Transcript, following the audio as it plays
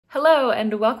Hello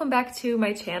and welcome back to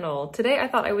my channel. Today I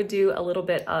thought I would do a little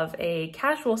bit of a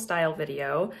casual style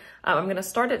video. I'm gonna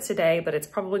start it today, but it's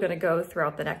probably gonna go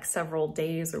throughout the next several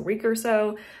days or week or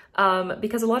so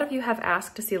because a lot of you have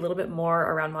asked to see a little bit more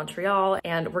around Montreal,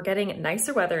 and we're getting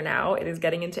nicer weather now. It is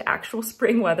getting into actual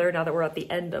spring weather now that we're at the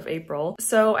end of April.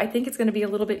 So I think it's gonna be a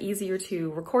little bit easier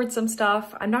to record some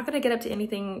stuff. I'm not gonna get up to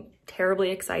anything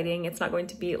terribly exciting. It's not going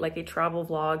to be like a travel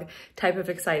vlog type of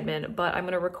excitement, but I'm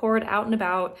gonna record out and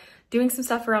about, doing some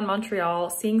stuff around Montreal,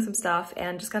 seeing some stuff,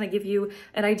 and just kind of give you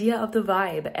an idea of the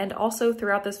vibe. And also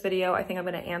throughout this video, I think I'm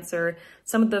gonna answer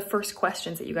some of the first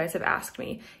questions that you guys have asked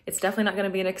me. It's definitely not gonna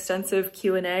be an extensive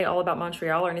Q&A all about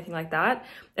Montreal or anything like that.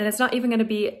 And it's not even gonna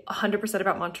be 100%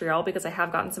 about Montreal because I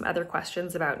have gotten some other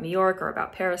questions about New York or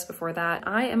about Paris before that.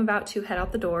 I am about to head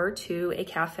out the door to a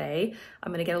cafe.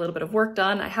 I'm gonna get a little bit of work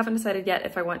done. I haven't decided yet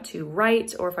if I want to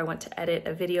write or if I want to edit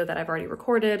a video that I've already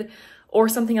recorded or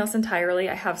something else entirely.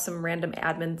 I have some random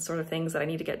admin sort of things that I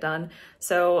need to get done.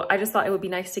 So I just thought it would be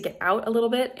nice to get out a little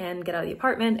bit and get out of the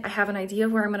apartment. I have an idea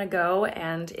of where I'm gonna go,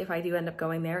 and if I do end up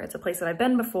going there, it's a place that I've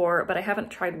been before, but I haven't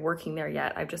tried working there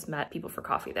yet. I've just met people for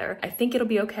coffee there. I think it'll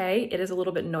be okay. It is a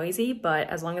little bit noisy, but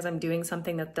as long as I'm doing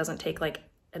something that doesn't take like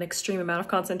an extreme amount of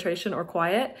concentration or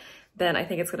quiet, then I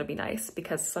think it's gonna be nice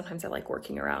because sometimes I like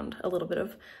working around a little bit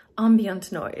of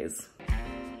ambient noise.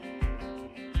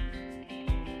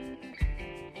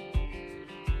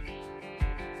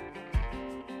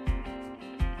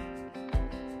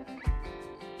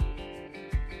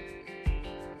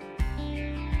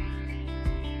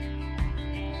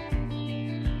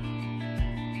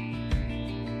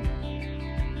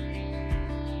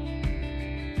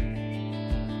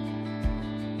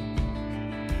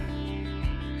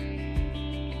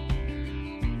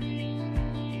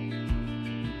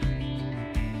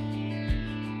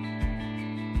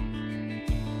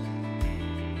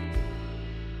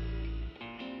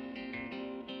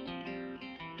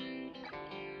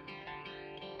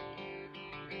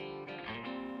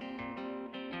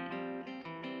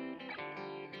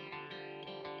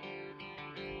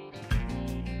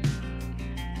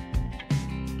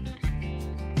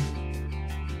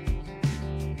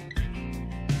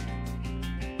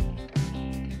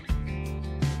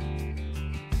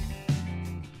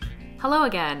 Hello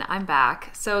again, I'm back.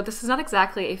 So this is not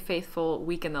exactly a faithful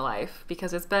week in the life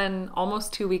because it's been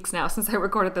almost 2 weeks now since I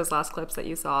recorded those last clips that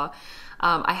you saw.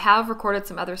 I have recorded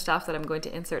some other stuff that I'm going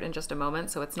to insert in just a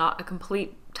moment, so it's not a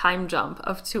complete time jump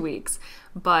of 2 weeks,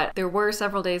 but there were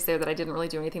several days there that I didn't really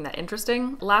do anything that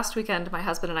interesting. Last weekend, my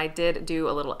husband and I did do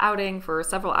a little outing for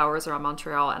several hours around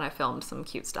Montreal, and I filmed some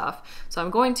cute stuff. So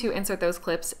I'm going to insert those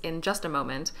clips in just a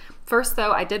moment. First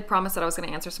though, I did promise that I was going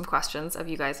to answer some questions of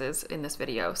you guys' in this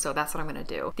video, so that's what I'm going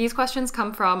to do. These questions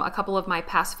come from a couple of my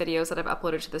past videos that I've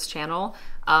uploaded to this channel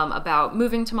about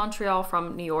moving to Montreal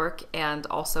from New York and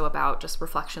also about just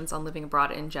reflections on living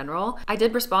abroad in general. I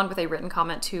did respond with a written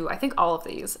comment to, I think, all of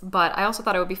these, but I also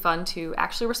thought it would be fun to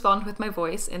actually respond with my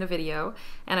voice in a video,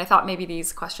 and I thought maybe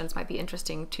these questions might be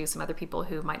interesting to some other people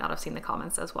who might not have seen the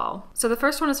comments as well. So the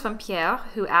first one is from Pierre,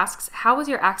 who asks, how was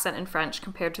your accent in French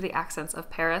compared to the accents of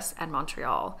Paris and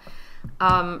Montreal?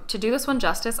 To do this one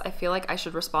justice, I feel like I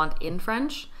should respond in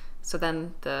French, so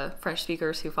then the French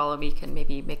speakers who follow me can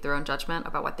maybe make their own judgment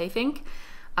about what they think.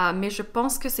 Mais je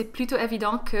pense que c'est plutôt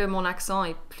évident que mon accent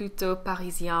est plutôt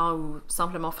parisien ou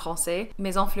simplement français.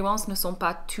 Mes influences ne sont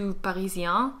pas tout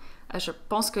parisiens. Je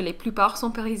pense que les plupart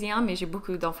sont parisiens, mais j'ai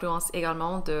beaucoup d'influences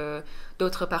également de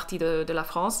d'autres parties de la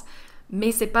France.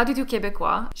 Mais c'est pas du tout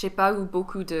québécois. J'ai pas eu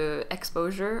beaucoup de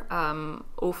exposure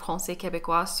au français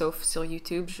québécois, sauf sur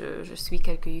YouTube. Je suis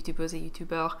quelques youtubeuses et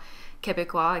youtubeurs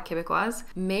québécois et québécoises,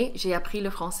 mais j'ai appris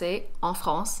le français en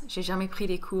France. J'ai jamais pris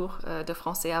des cours de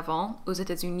français avant, aux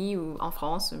États-Unis ou en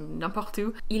France, n'importe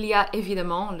où. Il y a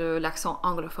évidemment l'accent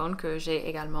anglophone que j'ai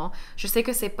également. Je sais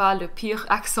que c'est pas le pire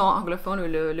accent anglophone ou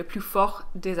le plus fort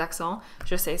des accents.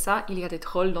 Je sais ça. Il y a des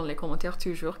trolls dans les commentaires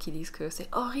toujours qui disent que c'est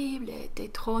horrible, t'es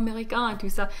trop américain et tout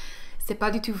ça. C'est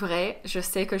pas du tout vrai. Je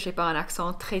sais que j'ai pas un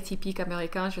accent très typique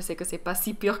américain. Je sais que c'est pas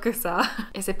si pire que ça.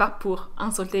 Et c'est pas pour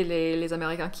insulter les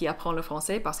Américains qui apprennent le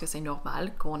français parce que c'est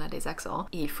normal qu'on a des accents.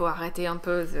 Et il faut arrêter un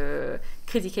peu de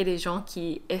critiquer les gens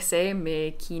qui essaient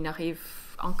mais qui n'arrivent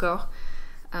encore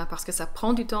parce que ça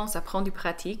prend du temps, ça prend du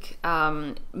pratique.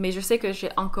 Mais je sais que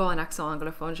j'ai encore un accent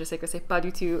anglophone. Je sais que c'est pas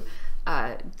du tout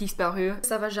disparu.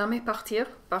 Ça va jamais partir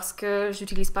parce que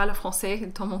j'utilise pas le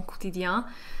français dans mon quotidien.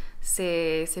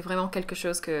 C'est vraiment quelque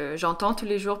chose que j'entends tous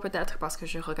les jours peut-être parce que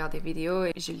je regarde des vidéos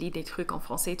et je lis des trucs en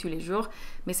français tous les jours,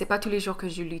 mais c'est pas tous les jours que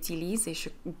je l'utilise et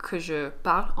que je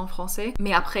parle en français.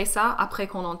 Mais après ça, après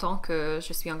qu'on entend que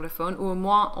je suis anglophone, ou au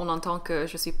moins on entend que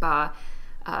je suis pas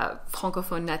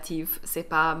francophone native, c'est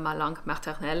pas ma langue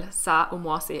maternelle. Ça, au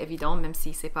moins, c'est évident, même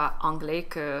si c'est pas anglais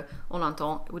qu'on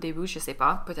entend au début, je sais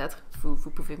pas. Peut-être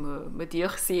vous pouvez me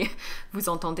dire si vous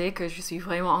entendez que je suis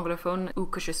vraiment anglophone ou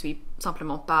que je suis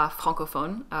simplement pas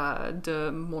francophone de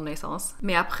mon naissance.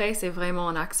 Mais après, c'est vraiment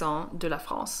un accent de la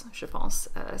France, je pense.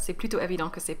 C'est plutôt évident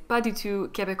que c'est pas du tout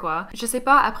québécois. Je sais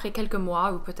pas, après quelques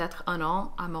mois ou peut-être un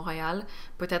an à Montréal,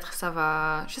 peut-être ça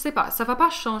va... Je sais pas, ça va pas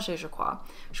changer, je crois.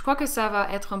 Je crois que ça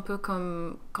va être un peu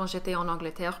comme quand j'étais en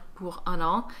Angleterre pour un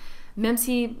an. Même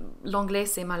si l'anglais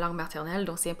c'est ma langue maternelle,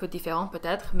 donc c'est un peu différent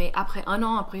peut-être, mais après un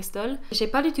an à Bristol, j'ai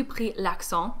pas du tout pris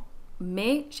l'accent,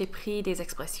 mais j'ai pris des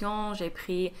expressions, j'ai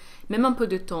pris même un peu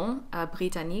de ton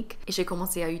britannique, et j'ai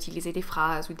commencé à utiliser des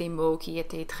phrases ou des mots qui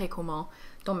étaient très communs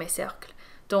dans mes cercles.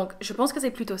 Donc je pense que c'est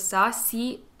plutôt ça,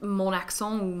 si mon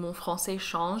accent ou mon français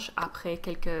change après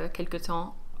quelques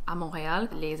temps à Montréal,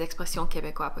 les expressions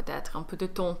québécois peut-être, un peu de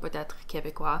ton peut-être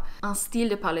québécois, un style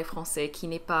de parler français qui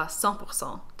n'est pas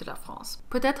 100% de la France.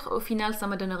 Peut-être au final ça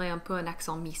me donnerait un peu un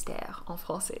accent mystère en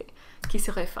français, qui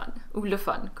serait fun, ou le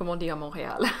fun comme on dit à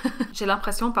Montréal. J'ai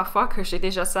l'impression parfois que j'ai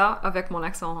déjà ça avec mon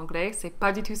accent anglais, c'est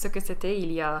pas du tout ce que c'était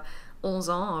il y a 11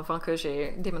 ans avant que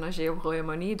j'ai déménagé au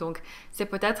Royaume-Uni, donc c'est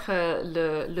peut-être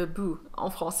le but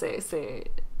en français,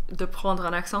 c'est de prendre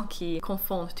un accent qui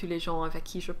confonde tous les gens avec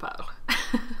qui je parle.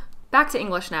 Back to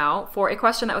English now for a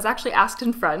question that was actually asked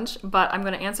in French, but I'm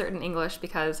going to answer it in English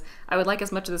because I would like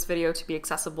as much of this video to be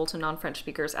accessible to non-French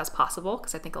speakers as possible,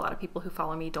 because I think a lot of people who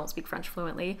follow me don't speak French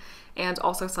fluently, and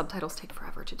also subtitles take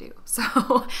forever to do. So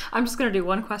I'm just going to do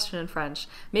one question in French.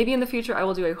 Maybe in the future I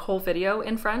will do a whole video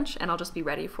in French, and I'll just be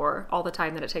ready for all the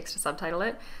time that it takes to subtitle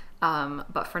it.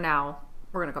 But for now,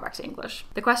 we're going to go back to English.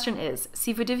 The question is,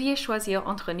 si vous deviez choisir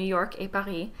entre New York et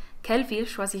Paris, quelle ville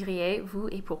choisiriez-vous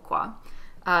et pourquoi?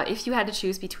 If you had to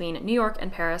choose between New York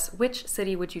and Paris, which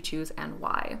city would you choose and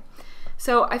why?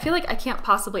 So I feel like I can't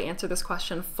possibly answer this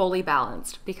question fully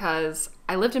balanced because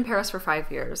I lived in Paris for 5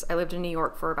 years. I lived in New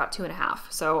York for about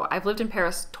 2.5. So I've lived in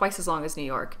Paris twice as long as New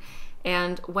York.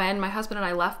 And when my husband and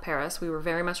I left Paris, we were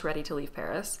very much ready to leave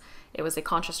Paris. It was a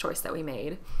conscious choice that we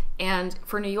made. And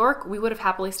for New York, we would have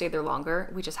happily stayed there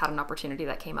longer. We just had an opportunity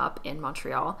that came up in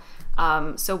Montreal.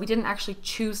 So we didn't actually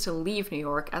choose to leave New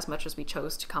York as much as we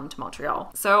chose to come to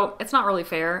Montreal. So it's not really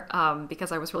fair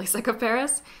because I was really sick of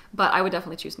Paris, but I would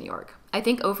definitely choose New York. I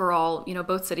think overall, you know,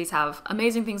 both cities have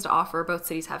amazing things to offer. Both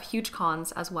cities have huge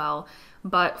cons as well.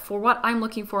 But for what I'm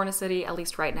looking for in a city, at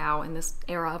least right now in this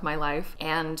era of my life,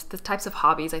 and the types of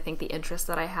hobbies, I think the interests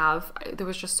that I have, there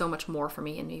was just so much more for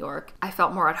me in New York. I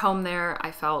felt more at home there.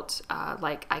 I felt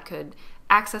like I could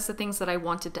access the things that I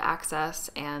wanted to access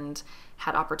and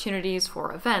had opportunities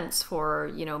for events, for,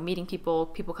 you know, meeting people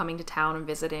coming to town and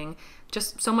visiting,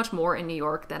 just so much more in New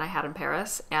York than I had in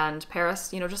Paris. And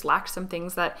Paris, you know, just lacked some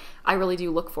things that I really do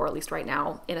look for, at least right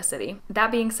now, in a city.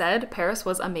 That being said, Paris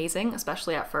was amazing,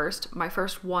 especially at first. My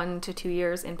first 1 to 2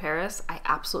 years in Paris, I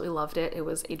absolutely loved it. It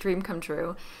was a dream come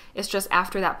true. It's just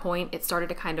after that point, it started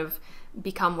to kind of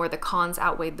become where the cons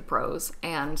outweighed the pros.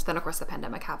 And then of course the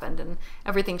pandemic happened and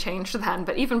everything changed then.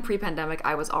 But even pre-pandemic,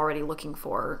 I was already looking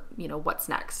for, you know, what's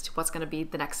next? What's going to be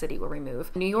the next city where we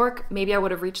move? New York, maybe I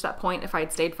would have reached that point if I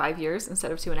had stayed 5 years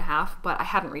instead of 2.5, but I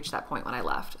hadn't reached that point when I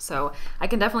left. So I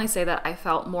can definitely say that I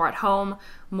felt more at home,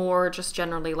 more just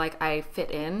generally like I fit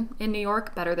in New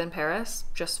York better than Paris,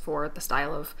 just for the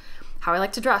style of how I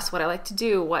like to dress, what I like to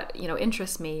do, what, you know,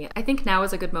 interests me. I think now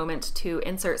is a good moment to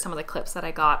insert some of the clips that I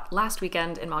got last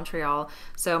weekend in Montreal.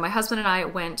 So my husband and I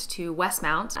went to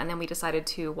Westmount, and then we decided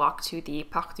to walk to the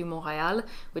Parc du Montréal,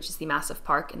 which is the massive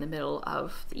park in the middle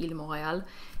of the Ile Montréal.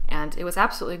 And it was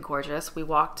absolutely gorgeous. We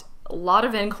walked a lot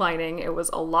of inclining. It was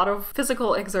a lot of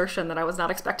physical exertion that I was not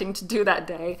expecting to do that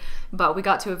day, but we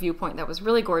got to a viewpoint that was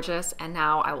really gorgeous, and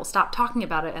now I will stop talking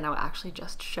about it and I will actually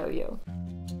just show you.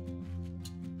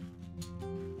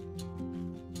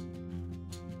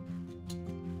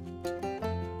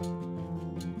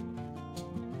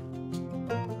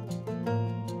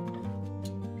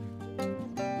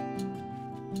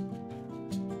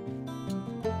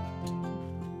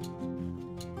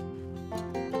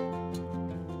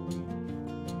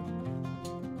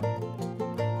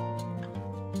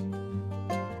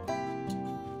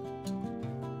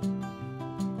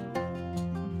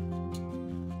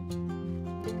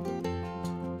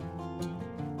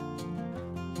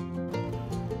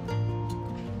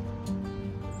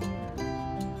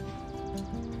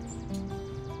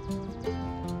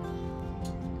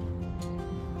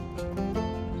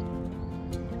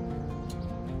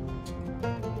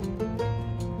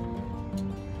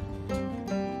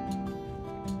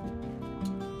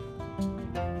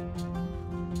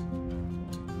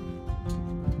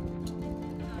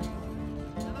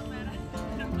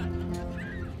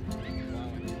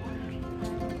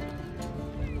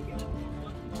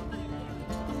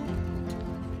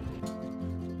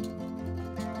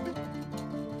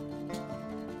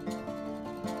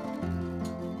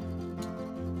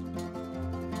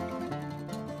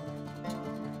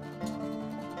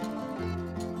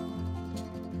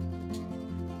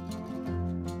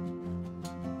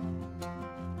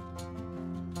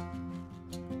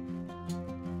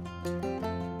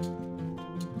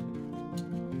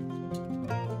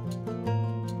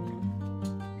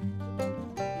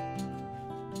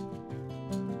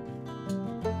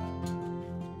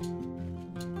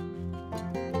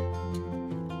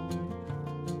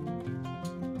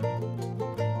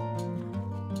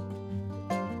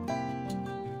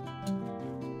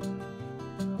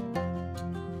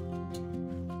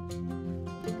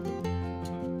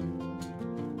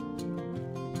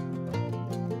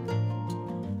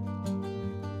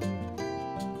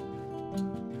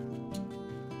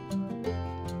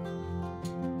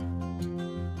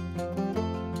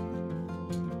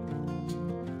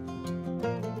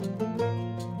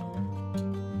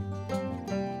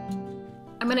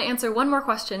 going to answer one more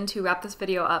question to wrap this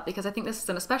video up because I think this is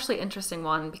an especially interesting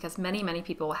one because many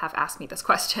people have asked me this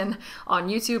question on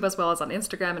YouTube as well as on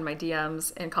Instagram in my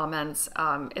DMs and comments.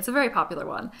 It's a very popular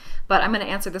one, but I'm going to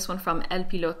answer this one from El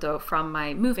Piloto from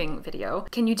my moving video.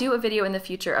 Can you do a video in the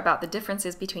future about the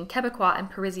differences between Quebecois and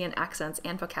Parisian accents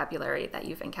and vocabulary that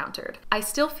you've encountered? I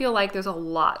still feel like there's a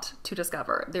lot to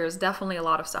discover. There's definitely a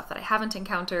lot of stuff that I haven't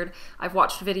encountered. I've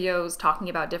watched videos talking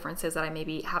about differences that I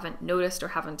maybe haven't noticed or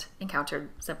haven't encountered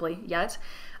simply yet.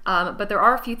 But there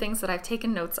are a few things that I've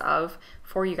taken notes of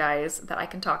for you guys that I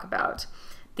can talk about.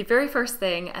 The very first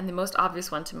thing, and the most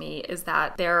obvious one to me, is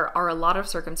that there are a lot of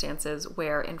circumstances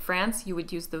where in France you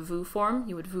would use the vous form,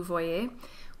 you would vous voyez,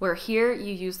 where here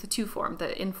you use the tu form,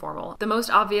 the informal. The most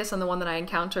obvious and the one that I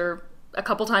encounter a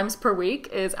couple times per week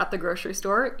is at the grocery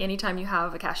store. Anytime you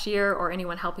have a cashier or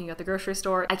anyone helping you at the grocery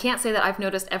store. I can't say that I've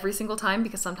noticed every single time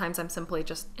because sometimes I'm simply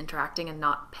just interacting and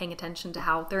not paying attention to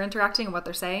how they're interacting and what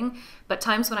they're saying. But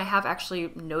times when I have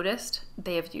actually noticed,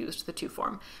 they have used the tu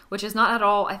form, which is not at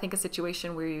all, I think, a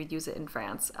situation where you would use it in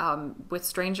France. With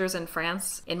strangers in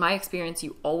France, in my experience,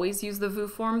 you always use the vous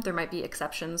form. There might be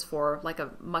exceptions for like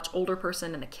a much older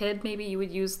person and a kid, maybe you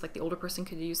would use, like the older person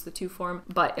could use the tu form.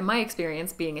 But in my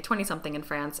experience, being a 20-something in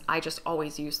France, I just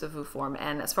always used the vous form,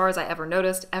 and as far as I ever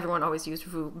noticed, everyone always used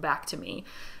vous back to me.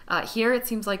 Here it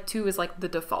seems like tu is like the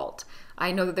default.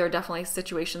 I know that there are definitely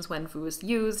situations when vous is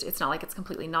used. It's not like it's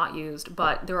completely not used,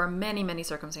 but there are many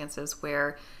circumstances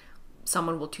where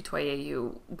someone will tutoyer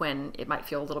you when it might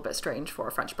feel a little bit strange for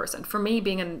a French person. For me,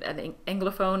 being an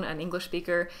Anglophone, an English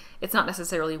speaker, it's not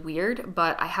necessarily weird,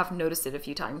 but I have noticed it a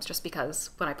few times just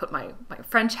because when I put my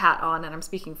French hat on and I'm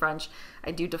speaking French, I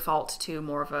do default to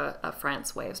more of a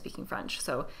France way of speaking French.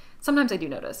 So sometimes I do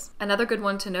notice. Another good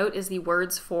one to note is the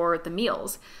words for the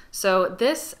meals. So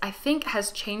this, I think,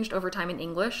 has changed over time in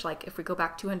English. Like if we go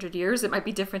back 200 years, it might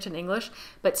be different in English,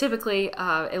 but typically,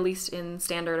 at least in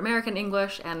standard American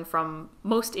English and from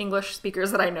most English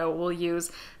speakers that I know, will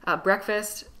use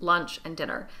breakfast, lunch, and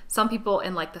dinner. Some people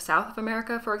in like the South of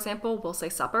America, for example, will say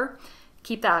supper.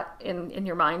 Keep that in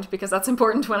your mind because that's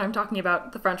important when I'm talking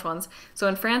about the French ones. So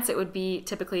in France, it would be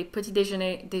typically petit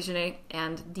déjeuner, déjeuner,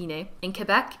 and dîner. In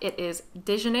Quebec, it is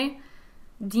déjeuner,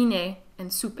 dîner,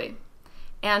 and souper.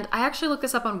 And I actually looked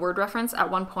this up on Word Reference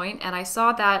at one point, and I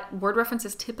saw that Word Reference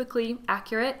is typically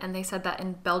accurate, and they said that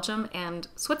in Belgium and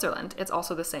Switzerland, it's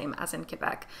also the same as in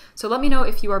Quebec. So let me know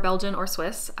if you are Belgian or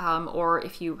Swiss, or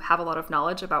if you have a lot of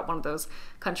knowledge about one of those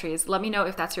countries. Let me know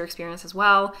if that's your experience as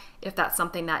well, if that's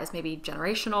something that is maybe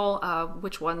generational,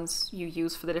 which ones you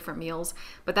use for the different meals.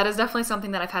 But that is definitely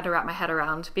something that I've had to wrap my head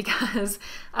around because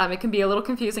it can be a little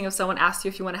confusing if someone asks you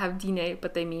if you want to have dîner,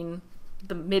 but they mean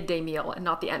the midday meal and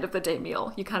not the end of the day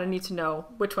meal. You kind of need to know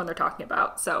which one they're talking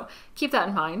about. So keep that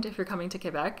in mind if you're coming to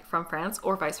Quebec from France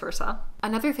or vice versa.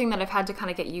 Another thing that I've had to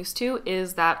kind of get used to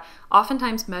is that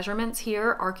oftentimes measurements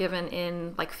here are given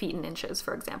in like feet and inches,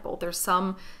 for example. There's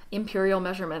some imperial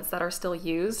measurements that are still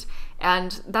used,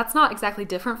 and that's not exactly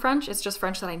different French. It's just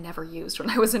French that I never used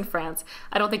when I was in France.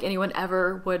 I don't think anyone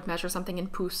ever would measure something in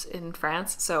pouce in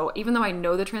France. So even though I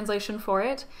know the translation for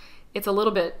it, it's a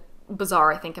little bit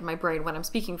bizarre, I think, in my brain when I'm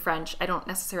speaking French. I don't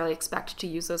necessarily expect to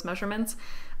use those measurements.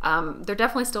 They're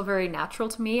definitely still very natural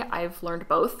to me. I've learned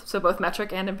both, so both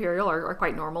metric and imperial are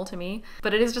quite normal to me.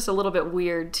 But it is just a little bit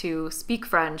weird to speak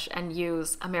French and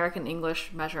use American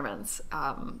English measurements.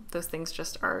 Those things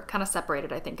just are kind of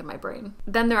separated, I think, in my brain.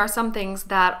 Then there are some things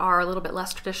that are a little bit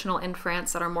less traditional in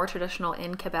France that are more traditional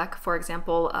in Quebec. For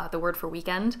example, the word for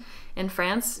weekend in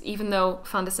France, even though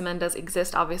fin de semaine does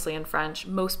exist, obviously, in French,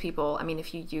 most people, I mean,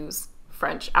 if you use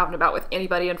French out and about with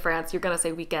anybody in France, you're gonna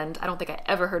say weekend. I don't think I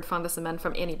ever heard fin de semaine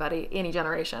from anybody, any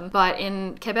generation. But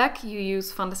in Quebec, you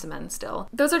use fin de semaine still.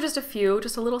 Those are just a few,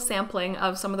 just a little sampling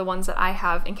of some of the ones that I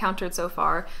have encountered so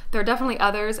far. There are definitely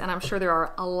others, and I'm sure there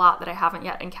are a lot that I haven't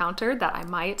yet encountered that I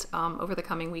might over the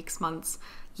coming weeks, months,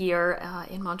 year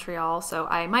in Montreal. So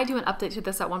I might do an update to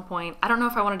this at one point. I don't know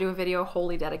if I want to do a video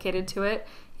wholly dedicated to it.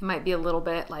 It might be a little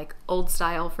bit like old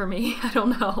style for me, I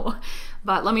don't know.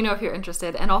 But let me know if you're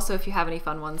interested, and also if you have any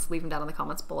fun ones, leave them down in the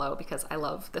comments below because I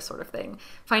love this sort of thing.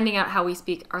 Finding out how we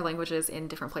speak our languages in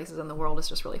different places in the world is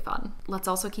just really fun. Let's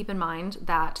also keep in mind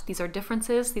that these are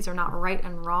differences. These are not right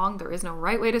and wrong. There is no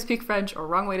right way to speak French or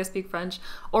wrong way to speak French,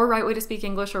 or right way to speak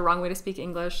English or wrong way to speak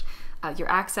English. Your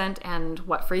accent and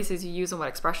what phrases you use and what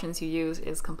expressions you use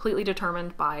is completely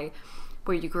determined by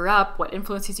where you grew up, what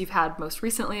influences you've had most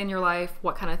recently in your life,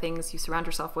 what kind of things you surround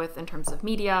yourself with in terms of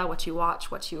media, what you watch,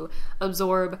 what you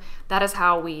absorb. That is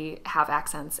how we have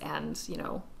accents and, you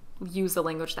know, use the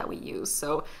language that we use.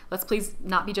 So let's please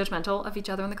not be judgmental of each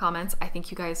other in the comments. I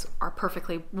think you guys are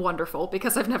perfectly wonderful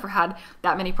because I've never had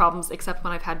that many problems except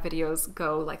when I've had videos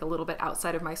go like a little bit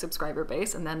outside of my subscriber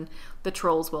base, and then the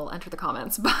trolls will enter the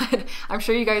comments. But I'm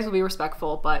sure you guys will be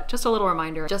respectful, but just a little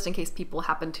reminder, just in case people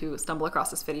happen to stumble across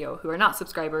this video who are not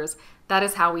subscribers, that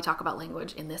is how we talk about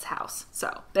language in this house.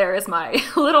 So there is my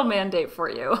little mandate for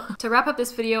you. To wrap up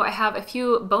this video, I have a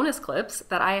few bonus clips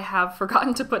that I have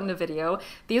forgotten to put in a video.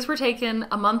 These were taken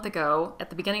a month ago at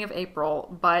the beginning of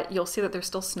April, but you'll see that there's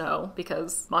still snow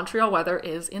because Montreal weather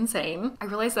is insane. I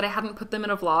realized that I hadn't put them in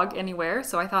a vlog anywhere,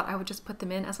 so I thought I would just put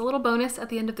them in as a little bonus at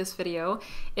the end of this video.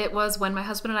 It was when my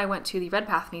husband and I went to the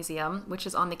Redpath Museum, which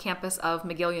is on the campus of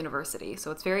McGill University,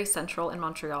 so it's very central in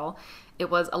Montreal. It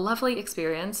was a lovely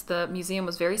experience. The museum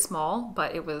was very small,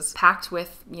 but it was packed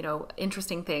with, you know,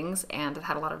 interesting things, and it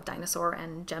had a lot of dinosaur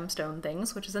and gemstone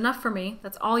things, which is enough for me.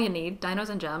 That's all you need, dinos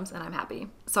and gems, and I'm happy.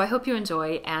 So I hope you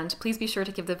enjoy, and please be sure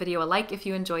to give the video a like if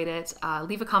you enjoyed it.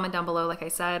 Leave a comment down below, like I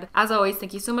said. As always,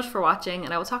 thank you so much for watching,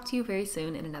 and I will talk to you very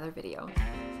soon in another video.